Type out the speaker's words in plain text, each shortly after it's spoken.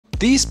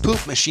These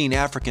poop machine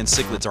African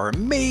cichlids are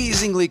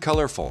amazingly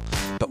colorful,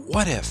 but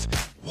what if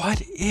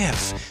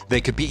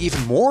they could be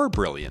even more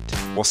brilliant?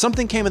 Well,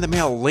 something came in the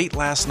mail late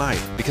last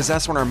night, because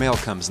that's when our mail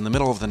comes, in the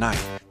middle of the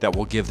night, that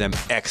will give them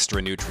extra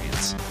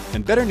nutrients.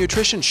 And better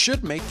nutrition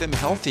should make them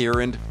healthier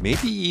and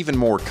maybe even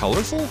more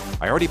colorful?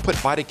 I already put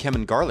Vitachem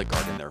and Garlic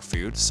Guard in their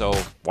food, so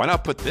why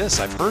not put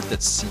this? I've heard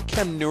that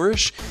Chem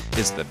Nourish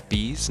is the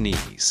bee's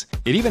knees.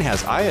 It even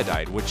has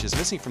iodide, which is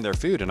missing from their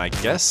food, and I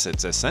guess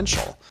it's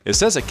essential. It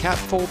says a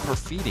capful per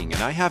feeding,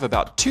 and I have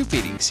about 2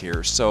 feedings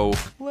here, so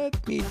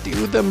let me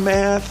do the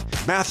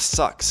math. Math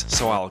sucks,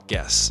 so I'll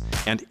guess.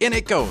 And in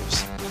it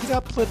goes. Eat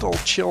up, little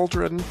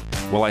children.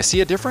 Will I see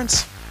a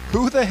difference?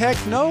 Who the heck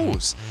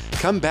knows?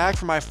 Come back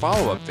for my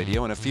follow-up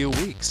video in a few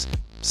weeks.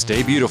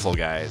 Stay beautiful,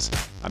 guys.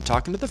 I'm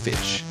talking to the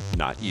fish,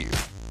 not you.